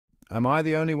Am I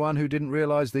the only one who didn't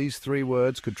realize these three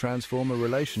words could transform a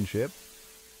relationship?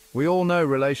 We all know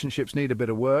relationships need a bit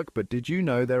of work, but did you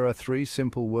know there are three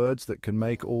simple words that can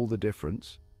make all the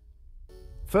difference?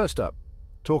 First up,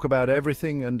 talk about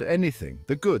everything and anything,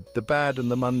 the good, the bad, and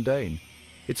the mundane.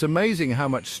 It's amazing how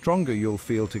much stronger you'll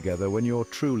feel together when you're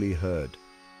truly heard.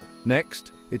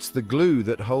 Next, it's the glue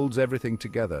that holds everything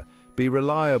together. Be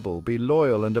reliable, be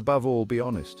loyal, and above all, be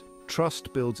honest.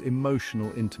 Trust builds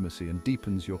emotional intimacy and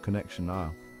deepens your connection.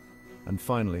 And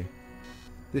finally,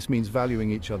 this means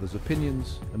valuing each other's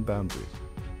opinions and boundaries.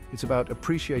 It's about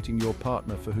appreciating your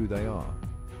partner for who they are,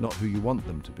 not who you want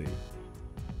them to be.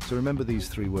 So remember these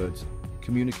three words: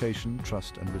 communication,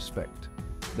 trust, and respect.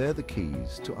 They're the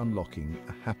keys to unlocking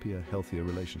a happier, healthier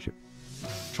relationship.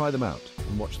 Try them out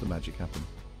and watch the magic happen.